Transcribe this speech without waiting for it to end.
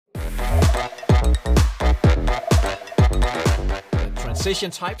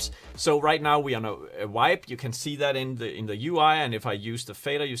transition types. So right now we are on a wipe. You can see that in the UI, and if I use the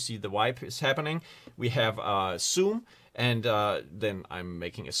fader, you see the wipe is happening. We have zoom, and then I'm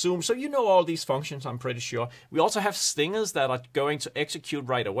making a zoom. So you know all these functions, I'm pretty sure. We also have stingers that are going to execute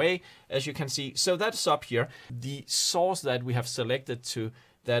right away, as you can see. So that's up here. The source that we have selected to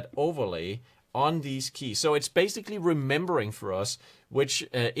that overlay on these keys. So it's basically remembering for us which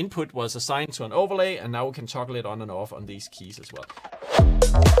input was assigned to an overlay, and now we can toggle it on and off on these keys as well.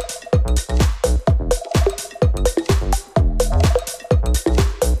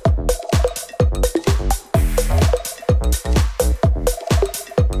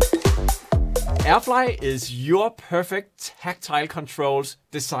 AirFly is your perfect tactile controls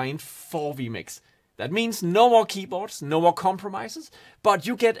designed for vMix. That means no more keyboards, no more compromises, but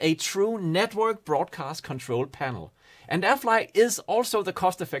you get a true network broadcast control panel. And AirFly is also the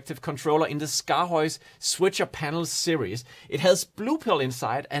cost-effective controller in the SKAARHOJ switcher panel series. It has Blue Pill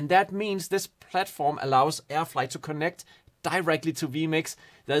inside, and that means this platform allows AirFly to connect directly to vMix.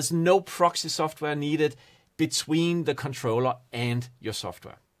 There's no proxy software needed between the controller and your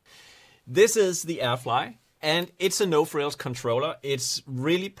software. This is the AirFly, and it's a no-frills controller. It's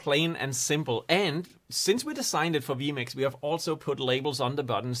really plain and simple. And since we designed it for vMix, we have also put labels on the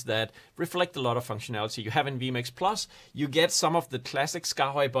buttons that reflect a lot of functionality you have in vMix Plus. You get some of the classic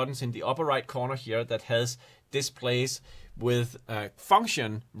SKAARHOJ buttons in the upper right corner here that has displays with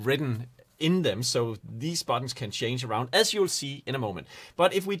function written in them, so these buttons can change around, as you'll see in a moment.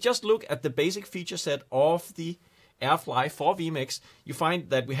 But if we just look at the basic feature set of the AirFly for vMix, you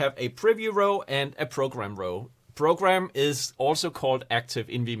find that we have a preview row and a program row. Program is also called active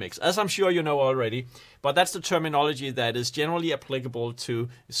in vMix, as I'm sure you know already, but that's the terminology that is generally applicable to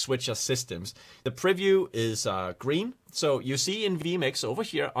switcher systems. The preview is green, so you see in vMix over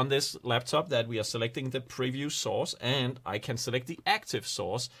here on this laptop that we are selecting the preview source, and I can select the active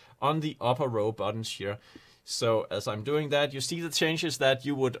source on the upper row buttons here. So as I'm doing that, you see the changes that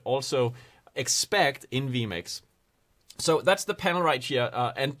you would also expect in vMix. So that's the panel right here,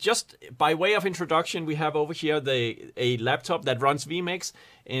 and just by way of introduction, we have over here a laptop that runs vMix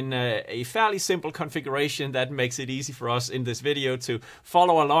in a fairly simple configuration that makes it easy for us in this video to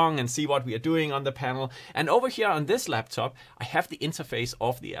follow along and see what we are doing on the panel. And over here on this laptop, I have the interface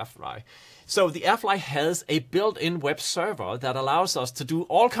of the AirFly. So the AirFly has a built-in web server that allows us to do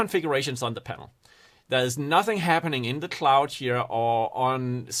all configurations on the panel. There's nothing happening in the cloud here or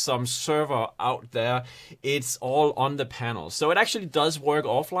on some server out there. It's all on the panel. So it actually does work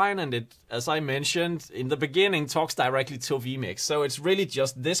offline, and it, as I mentioned in the beginning, talks directly to vMix. So it's really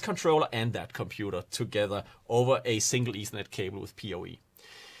just this controller and that computer together over a single Ethernet cable with PoE.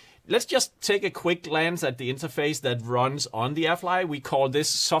 Let's just take a quick glance at the interface that runs on the AirFly. We call this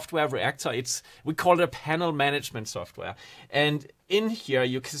software reactor. We call it a panel management software. And in here,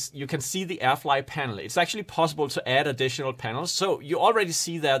 you can see the AirFly panel. It's actually possible to add additional panels. So you already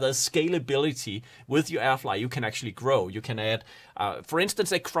see there's scalability with your AirFly. You can actually grow. You can add, for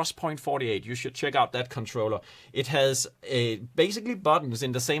instance, a crosspoint 48. You should check out that controller. It has basically buttons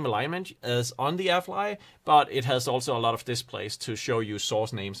in the same alignment as on the AirFly, but it has also a lot of displays to show you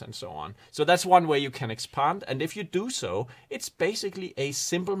source names and so on. So that's one way you can expand. And if you do so, it's basically a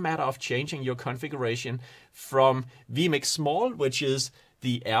simple matter of changing your configuration from vMix Small, which is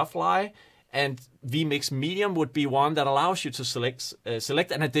the AirFly, and vMix Medium would be one that allows you to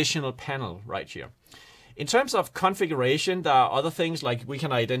select an additional panel right here. In terms of configuration, there are other things like we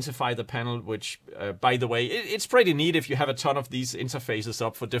can identify the panel, which, by the way, it's pretty neat if you have a ton of these interfaces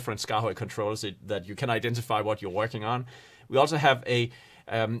up for different SKAARHOJ controls that you can identify what you're working on. We also have a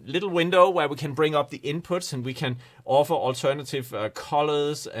little window where we can bring up the inputs, and we can offer alternative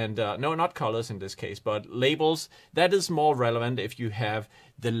colors and no, not colors in this case, but labels. That is more relevant if you have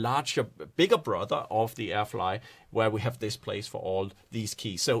the larger, bigger brother of the AirFly, where we have displays for all these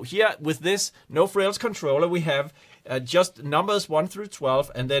keys. So here with this no frills controller, we have just numbers 1 through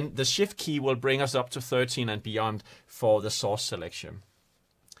 12, and then the shift key will bring us up to 13 and beyond for the source selection.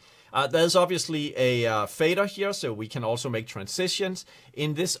 There's obviously a fader here, so we can also make transitions.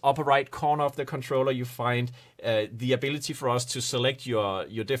 In this upper right corner of the controller, you find the ability for us to select your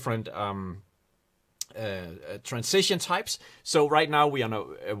different transition types. So right now we are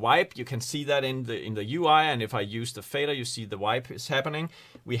on a wipe. You can see that in the UI, and if I use the fader, you see the wipe is happening.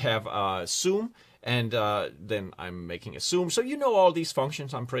 We have zoom, and then I'm making a zoom. So you know all these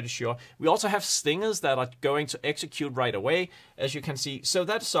functions, I'm pretty sure. We also have stingers that are going to execute right away, as you can see. So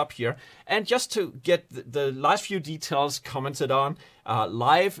that's up here. And just to get the last few details commented on,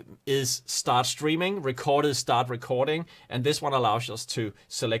 live is start streaming, record is start recording, and this one allows us to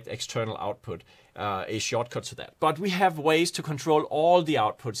select external output, a shortcut to that. But we have ways to control all the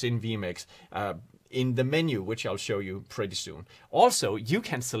outputs in vMix in the menu, which I'll show you pretty soon. Also, you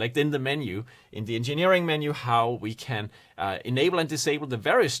can select in the menu, in the engineering menu, how we can enable and disable the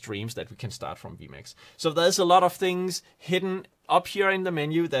various streams that we can start from vMix. So there's a lot of things hidden up here in the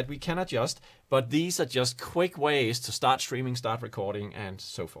menu that we can adjust, but these are just quick ways to start streaming, start recording, and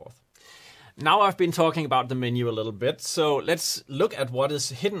so forth. Now I've been talking about the menu a little bit, so let's look at what is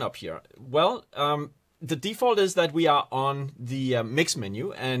hidden up here. Well, the default is that we are on the mix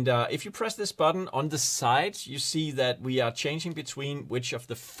menu, and if you press this button on the side, you see that we are changing between which of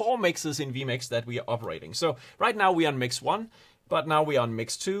the 4 mixes in vMix that we are operating. So right now we are on mix 1, but now we are on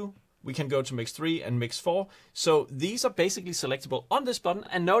mix 2. We can go to mix 3 and mix 4. So these are basically selectable on this button.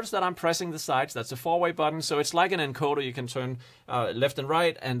 And notice that I'm pressing the sides. That's a 4-way button. So it's like an encoder. You can turn left and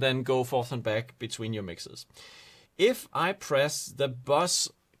right and then go forth and back between your mixes. If I press the bus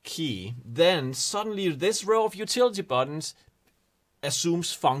key, then suddenly this row of utility buttons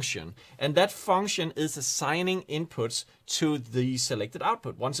assumes function. And that function is assigning inputs to the selected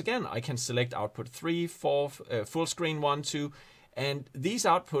output. Once again, I can select output 3, 4, full screen 1, 2, and these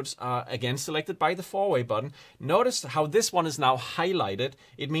outputs are again selected by the 4-way button. Notice how this one is now highlighted.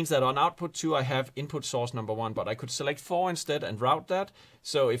 It means that on output 2 I have input source number 1, but I could select 4 instead and route that.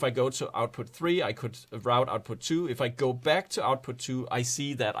 So if I go to output 3, I could route output 2. If I go back to output 2, I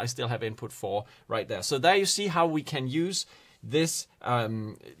see that I still have input 4 right there. So there you see how we can use this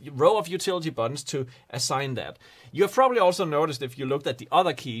row of utility buttons to assign that. You have probably also noticed, if you looked at the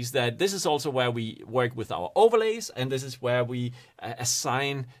other keys, that this is also where we work with our overlays, and this is where we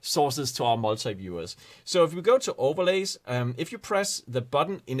assign sources to our multi-viewers. So if we go to overlays, if you press the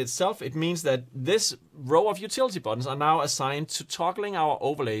button in itself, it means that this row of utility buttons are now assigned to toggling our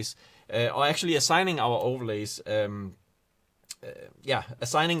overlays, or actually assigning our overlays,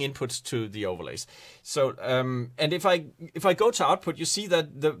 assigning inputs to the overlays. So, and if I go to output, you see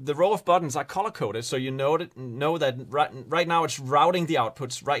that the row of buttons are color coded. So you know that right now it's routing the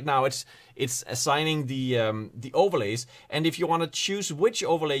outputs. Right now it's assigning the overlays. And if you want to choose which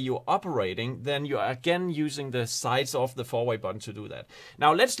overlay you're operating, then you're again using the sides of the 4-way button to do that.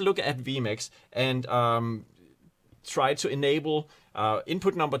 Now let's look at vMix and try to enable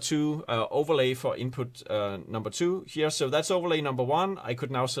input number 2, overlay for input number 2 here. So that's overlay number 1. I could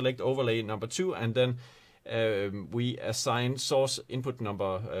now select overlay number 2, and then we assign source input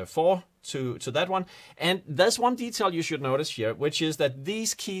number 4 to that one. And there's one detail you should notice here, which is that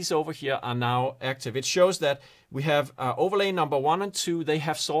these keys over here are now active. It shows that we have overlay number 1 and 2, they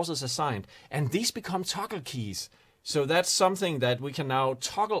have sources assigned, and these become toggle keys. So that's something that we can now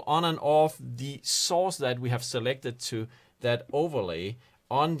toggle on and off the source that we have selected to that overlay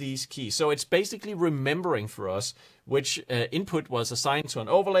on these keys. So it's basically remembering for us which input was assigned to an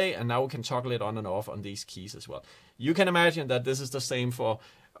overlay, and now we can toggle it on and off on these keys as well. You can imagine that this is the same for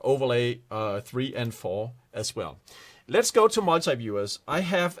overlay 3 and 4 as well. Let's go to multi-viewers. I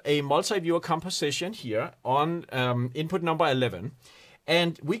have a multi-viewer composition here on input number 11,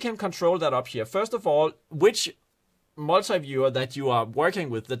 and we can control that up here. First of all, which multi-viewer that you are working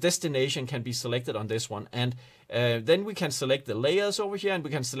with, the destination can be selected on this one, and then we can select the layers over here, and we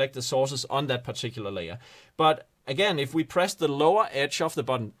can select the sources on that particular layer. But again, if we press the lower edge of the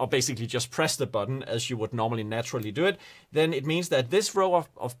button, or basically just press the button as you would normally naturally do it, then it means that this row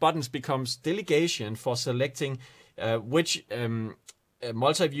of buttons becomes delegation for selecting which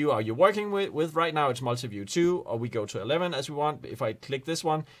multi-view are you working with. Right now it's multi-view 2, or we go to 11 as we want. If I click this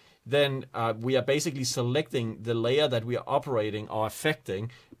one, then we are basically selecting the layer that we are operating or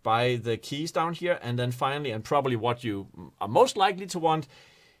affecting by the keys down here. And then finally, and probably what you are most likely to want,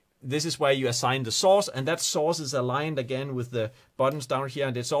 this is where you assign the source, and that source is aligned again with the buttons down here,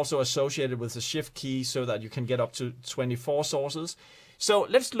 and it's also associated with the shift key so that you can get up to 24 sources. So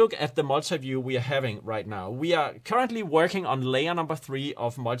let's look at the multi-view we are having right now. We are currently working on layer number 3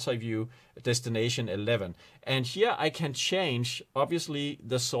 of multi-view destination 11. And here I can change, obviously,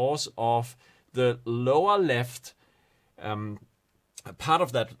 the source of the lower left part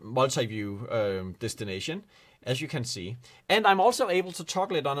of that multi-view destination. as you can see. And I'm also able to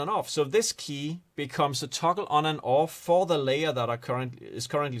toggle it on and off. So this key becomes a toggle on and off for the layer that is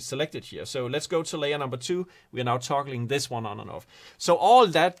currently selected here. So let's go to layer number 2. We are now toggling this one on and off. So all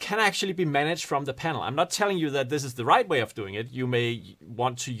that can actually be managed from the panel. I'm not telling you that this is the right way of doing it. You may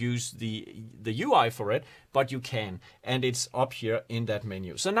want to use the UI for it, but you can. And it's up here in that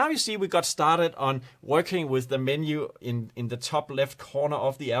menu. So now you see we got started on working with the menu in the top left corner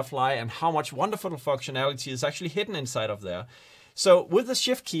of the AirFly and how much wonderful functionality is actually hidden inside of there. So with the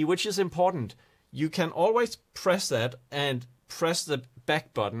shift key, which is important, you can always press that and press the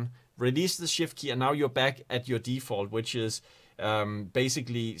back button, release the shift key, and now you're back at your default, which is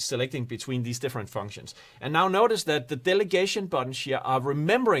basically selecting between these different functions. And now notice that the delegation buttons here are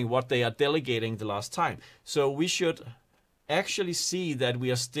remembering what they are delegating the last time. So we should actually see that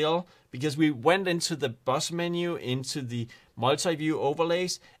we are still, because we went into the bus menu, into the multi-view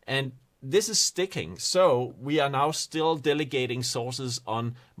overlays, and this is sticking. So we are now still delegating sources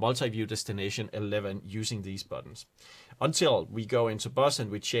on multi-view destination 11 using these buttons until we go into bus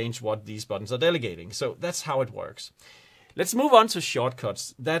and we change what these buttons are delegating. So that's how it works. Let's move on to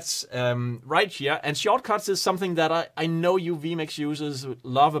shortcuts. That's right here. And shortcuts is something that I know you vMix users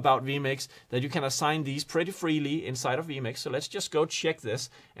love about vMix, that you can assign these pretty freely inside of vMix. So let's just go check this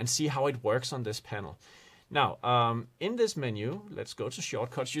and see how it works on this panel. Now, in this menu, let's go to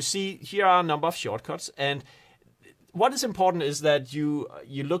shortcuts. You see here are a number of shortcuts, and what is important is that you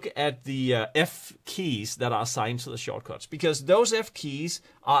look at the F keys that are assigned to the shortcuts, because those F keys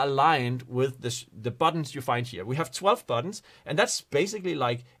are aligned with the buttons you find here. We have 12 buttons, and that's basically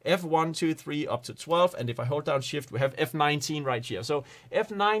like F1, 2, 3 up to 12. And if I hold down Shift, we have F19 right here. So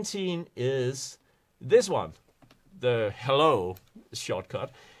F19 is this one, the hello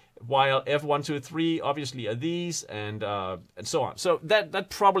shortcut, while F1, 2, 3 obviously are these, and so on. So that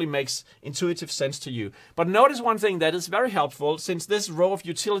probably makes intuitive sense to you. But notice one thing that is very helpful, since this row of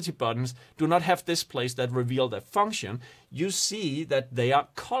utility buttons do not have displays that reveal their function, you see that they are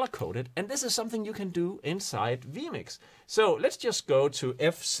color-coded, and this is something you can do inside vMix. So let's just go to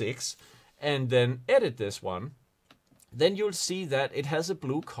F6 and then edit this one. Then you'll see that it has a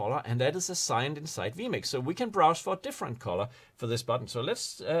blue color, and that is assigned inside vMix. So we can browse for a different color for this button. So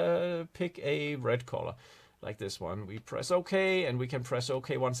let's pick a red color, like this one. We press OK, and we can press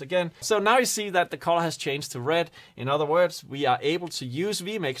OK once again. So now you see that the color has changed to red. In other words, we are able to use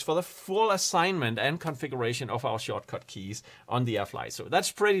vMix for the full assignment and configuration of our shortcut keys on the AirFly. So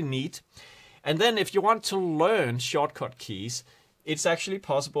that's pretty neat. And then if you want to learn shortcut keys, it's actually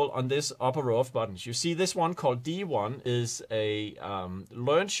possible on this upper row of buttons. You see this one called D1 is a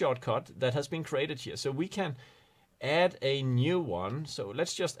learn shortcut that has been created here. So we can add a new one. So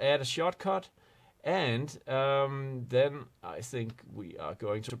let's just add a shortcut. And then I think we are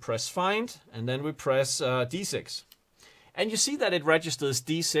going to press find, and then we press D6. And you see that it registers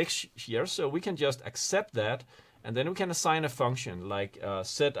D6 here. So we can just accept that, and then we can assign a function like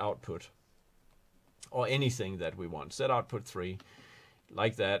set output, or anything that we want. Set output 3,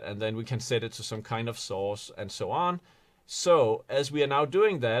 like that, and then we can set it to some kind of source and so on. So as we are now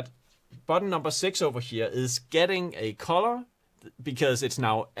doing that, button number 6 over here is getting a color because it's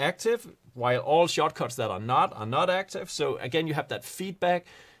now active, while all shortcuts that are not active. So again, you have that feedback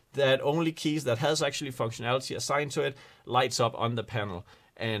that only keys that has actually functionality assigned to it lights up on the panel.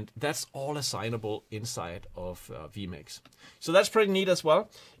 And that's all assignable inside of vMix. So that's pretty neat as well.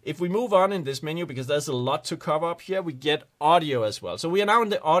 If we move on in this menu, because there's a lot to cover up here, we get audio as well. So we are now in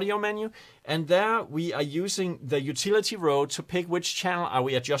the audio menu, and there we are using the utility row to pick which channel are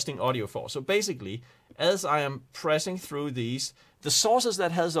we adjusting audio for. So basically, as I am pressing through these, the sources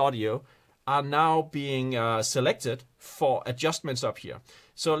that has audio are now being selected for adjustments up here.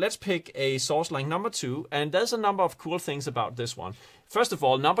 So let's pick a source like number 2, and there's a number of cool things about this one. First of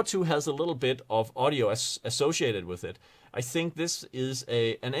all, number 2 has a little bit of audio associated with it. I think this is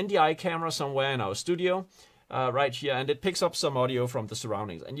an NDI camera somewhere in our studio right here, and it picks up some audio from the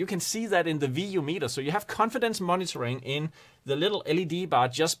surroundings. And you can see that in the VU meter. So you have confidence monitoring in the little LED bar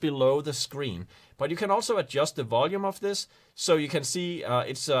just below the screen. But you can also adjust the volume of this. So you can see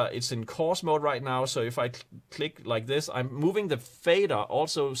it's in coarse mode right now. So if I click like this, I'm moving the fader.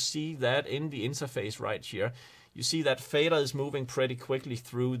 Also see that in the interface right here. You see that fader is moving pretty quickly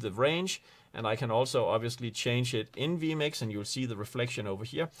through the range. And I can also obviously change it in vMix, and you'll see the reflection over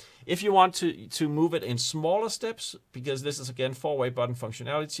here. If you want to move it in smaller steps, because this is again 4-way button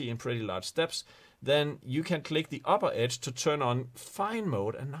functionality in pretty large steps, then you can click the upper edge to turn on fine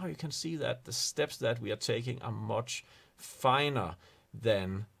mode. And now you can see that the steps that we are taking are much finer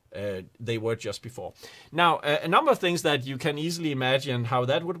than they were just before. Now, a number of things that you can easily imagine how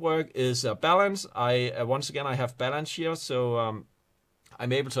that would work is balance. Once again, I have balance here, so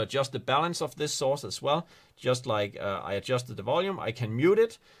I'm able to adjust the balance of this source as well. Just like I adjusted the volume, I can mute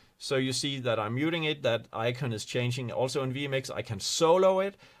it. So you see that I'm muting it, that icon is changing also in vMix. I can solo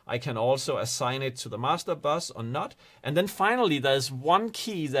it. I can also assign it to the master bus or not. And then finally, there's one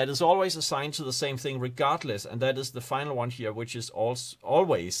key that is always assigned to the same thing regardless. And that is the final one here, which is also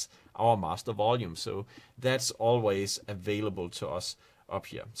always our master volume. So that's always available to us up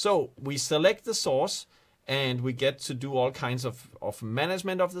here. So we select the source and we get to do all kinds of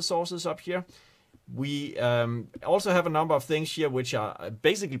management of the sources up here. We also have a number of things here which are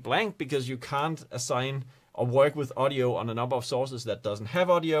basically blank because you can't assign or work with audio on a number of sources that doesn't have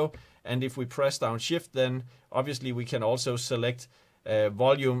audio. And if we press down shift, then obviously we can also select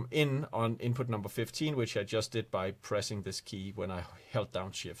volume in on input number 15, which I just did by pressing this key when I held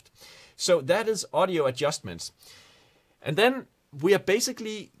down shift. So that is audio adjustments. And then we have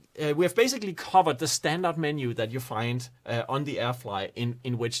basically covered the standard menu that you find on the AirFly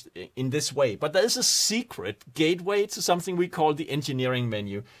in this way. But there is a secret gateway to something we call the engineering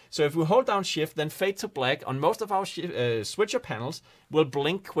menu. So if we hold down shift, then fade to black on most of our switcher panels will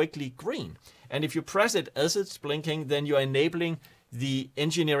blink quickly green. And if you press it as it's blinking, then you're enabling the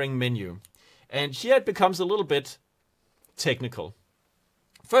engineering menu. And here it becomes a little bit technical.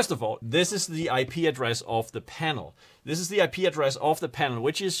 First of all, this is the IP address of the panel. This is the IP address of the panel,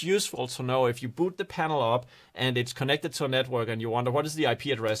 which is useful to know if you boot the panel up and it's connected to a network and you wonder what is the IP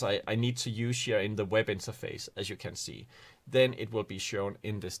address I need to use here in the web interface, as you can see. Then it will be shown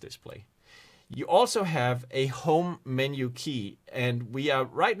in this display. You also have a home menu key, and we are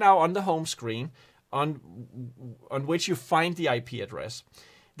right now on the home screen on which you find the IP address.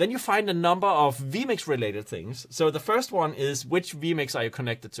 Then you find a number of vMix related things. So the first one is which vMix are you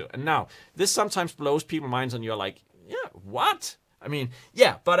connected to? And now this sometimes blows people's minds and you're like, yeah, what? I mean,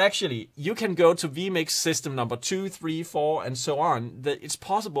 yeah, but actually you can go to vMix system number 2, 3, 4, and so on. It's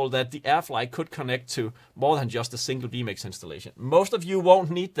possible that the AirFly could connect to more than just a single vMix installation. Most of you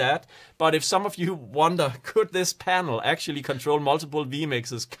won't need that, but if some of you wonder, could this panel actually control multiple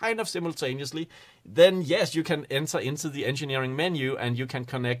vMixes kind of simultaneously, then yes, you can enter into the engineering menu and you can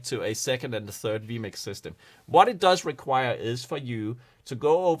connect to a second and a third vMix system. What it does require is for you to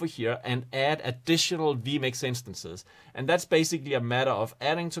go over here and add additional vMix instances. And that's basically a matter of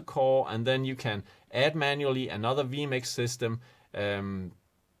adding to core, and then you can add manually another vMix system. I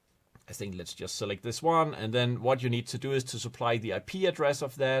think let's just select this one. And then what you need to do is to supply the IP address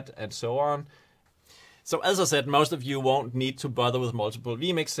of that and so on. So as I said, most of you won't need to bother with multiple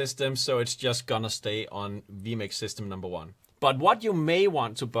vMix systems, so it's just gonna stay on vMix system number 1. But what you may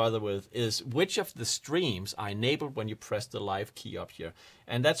want to bother with is which of the streams are enabled when you press the live key up here.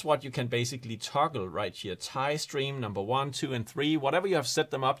 And that's what you can basically toggle right here. Tie stream number 1, 2, and 3, whatever you have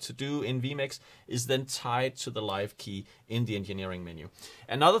set them up to do in vMix is then tied to the live key in the engineering menu.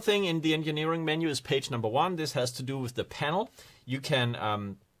 Another thing in the engineering menu is page number 1. This has to do with the panel. You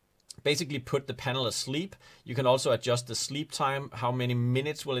can basically put the panel asleep. You can also adjust the sleep time. How many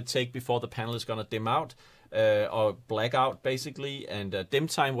minutes will it take before the panel is going to dim out or black out basically, and dim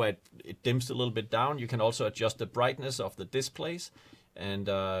time where it dims a little bit down. You can also adjust the brightness of the displays, and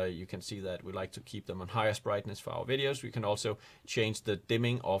you can see that we like to keep them on highest brightness for our videos. We can also change the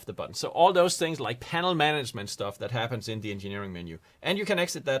dimming of the button. So all those things like panel management stuff that happens in the engineering menu, and you can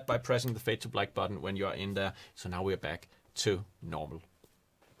exit that by pressing the fade to black button when you are in there. So now we're back to normal.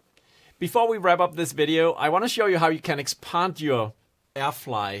 Before we wrap up this video, I want to show you how you can expand your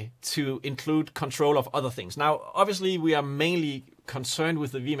AirFly to include control of other things. Now, obviously, we are mainly concerned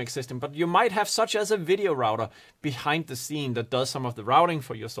with the vMix system, but you might have such as a video router behind the scene that does some of the routing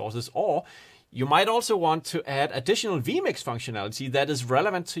for your sources, or you might also want to add additional vMix functionality that is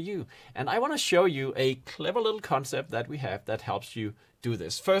relevant to you. And I want to show you a clever little concept that we have that helps you do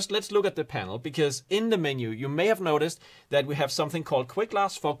this. First, let's look at the panel, because in the menu, you may have noticed that we have something called Quick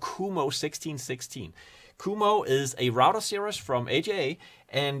Last for Kumo 1616. Kumo is a router series from AJA,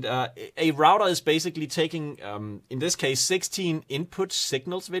 and a router is basically taking, in this case, 16 input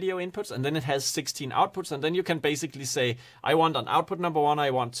signals, video inputs, and then it has 16 outputs, and then you can basically say, I want on output number 1,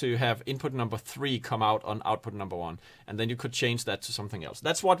 I want to have input number 3 come out on output number 1, and then you could change that to something else.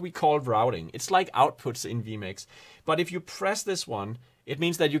 That's what we call routing. It's like outputs in vMix, but if you press this one, it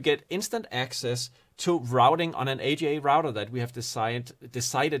means that you get instant access to routing on an AJA router that we have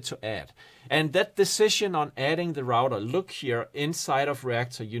decided to add. And that decision on adding the router, look here inside of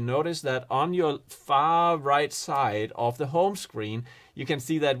Reactor, you notice that on your far right side of the home screen, you can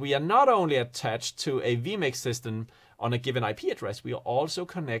see that we are not only attached to a vMix system on a given IP address, we are also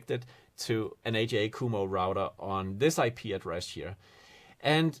connected to an AJA Kumo router on this IP address here.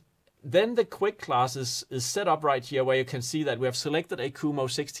 And then the quick class is set up right here, where you can see that we have selected a Kumo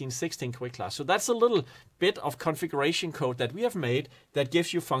 1616 quick class. So that's a little bit of configuration code that we have made that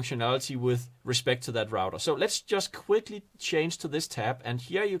gives you functionality with respect to that router. So let's just quickly change to this tab. And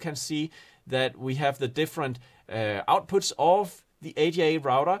here you can see that we have the different outputs of the AJA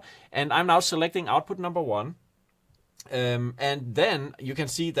router. And I'm now selecting output number 1. And then you can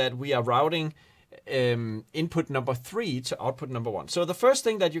see that we are routing input number 3 to output number 1. So the first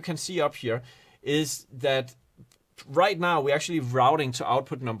thing that you can see up here is that right now we're actually routing to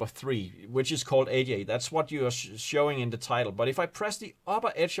output number 3, which is called AJA. That's what you are showing in the title. But if I press the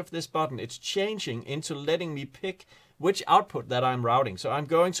upper edge of this button, it's changing into letting me pick which output that I'm routing. So I'm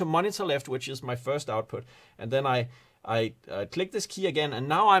going to monitor left, which is my first output, and then I click this key again, and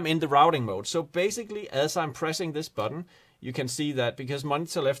now I'm in the routing mode. So basically, as I'm pressing this button, you can see that because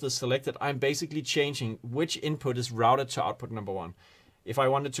monitor left is selected, I'm basically changing which input is routed to output number 1. If I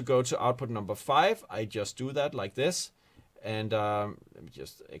wanted to go to output number 5, I just do that like this. And let me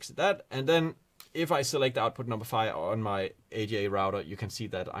just exit that. And then if I select output number 5 on my AJA router, you can see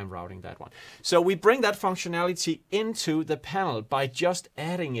that I'm routing that one. So we bring that functionality into the panel by just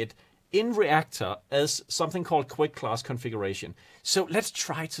adding it in Reactor as something called quick class configuration. So let's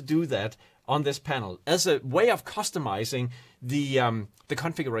try to do that on this panel as a way of customizing the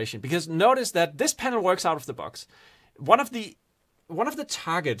configuration. Because notice that this panel works out of the box. One of the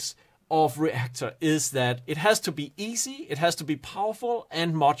targets of Reactor is that it has to be easy, it has to be powerful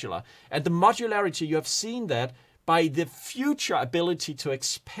and modular. And the modularity, you have seen that by the future ability to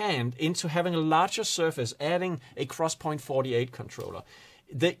expand into having a larger surface, adding a Crosspoint 48 controller.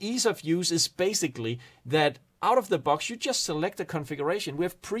 The ease of use is basically that out of the box, you just select a configuration. We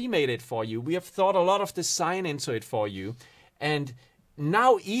have pre-made it for you. We have thought a lot of design into it for you. And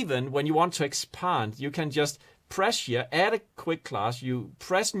now even when you want to expand, you can just press here, add a quick class, you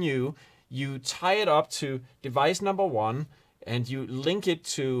press new, you tie it up to device number 1, and you link it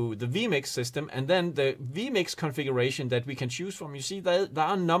to the vMix system, and then the vMix configuration that we can choose from. You see there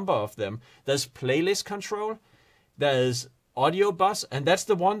are a number of them. There's playlist control, there's audio bus, and that's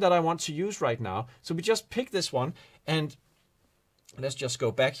the one that I want to use right now. So we just pick this one, and let's just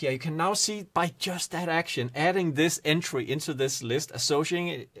go back here. You can now see by just that action, adding this entry into this list,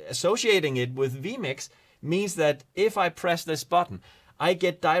 associating it with vMix, means that if I press this button, I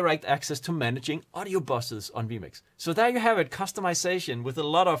get direct access to managing audio buses on vMix. So there you have it, customization with a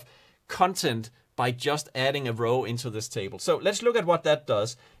lot of content by just adding a row into this table. So let's look at what that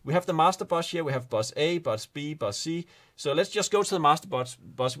does. We have the master bus here. We have bus A, bus B, bus C. So let's just go to the master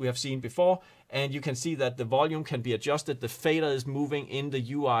bus we have seen before. And you can see that the volume can be adjusted. The fader is moving in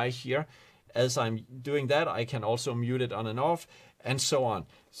the UI here. As I'm doing that, I can also mute it on and off and so on.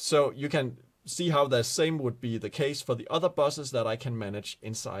 So you can see how the same would be the case for the other buses that I can manage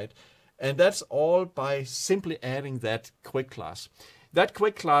inside. And that's all by simply adding that quick class. That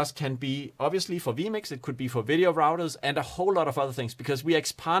quick class can be obviously for vMix, it could be for video routers and a whole lot of other things, because we are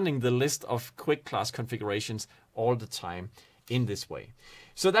expanding the list of quick class configurations all the time in this way.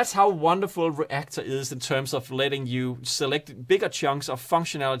 So that's how wonderful Reactor is in terms of letting you select bigger chunks of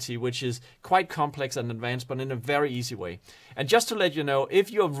functionality, which is quite complex and advanced, but in a very easy way. And just to let you know,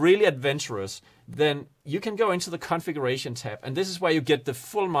 if you're really adventurous, then you can go into the configuration tab, and this is where you get the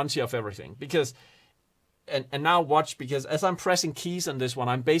full Monty of everything. Because and now watch, because as I'm pressing keys on this one,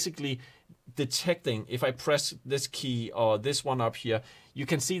 I'm basically detecting if I press this key or this one up here, you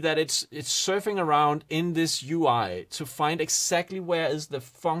can see that it's surfing around in this UI to find exactly where is the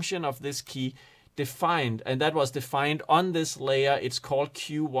function of this key defined. And that was defined on this layer. It's called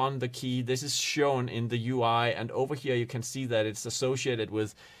Q1, the key. This is shown in the UI. And over here, you can see that it's associated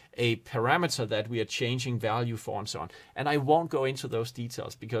with a parameter that we are changing value for and so on. And I won't go into those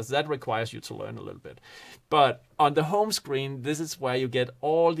details because that requires you to learn a little bit. But on the home screen, this is where you get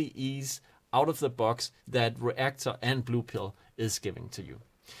all the ease out of the box that Reactor and Blue Pill is giving to you.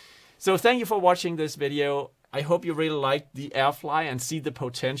 So thank you for watching this video. I hope you really liked the Airfly and see the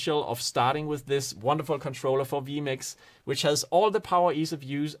potential of starting with this wonderful controller for vMix, which has all the power, ease of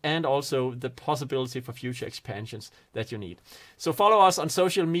use, and also the possibility for future expansions that you need. So follow us on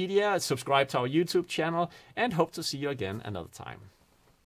social media, subscribe to our YouTube channel, and hope to see you again another time.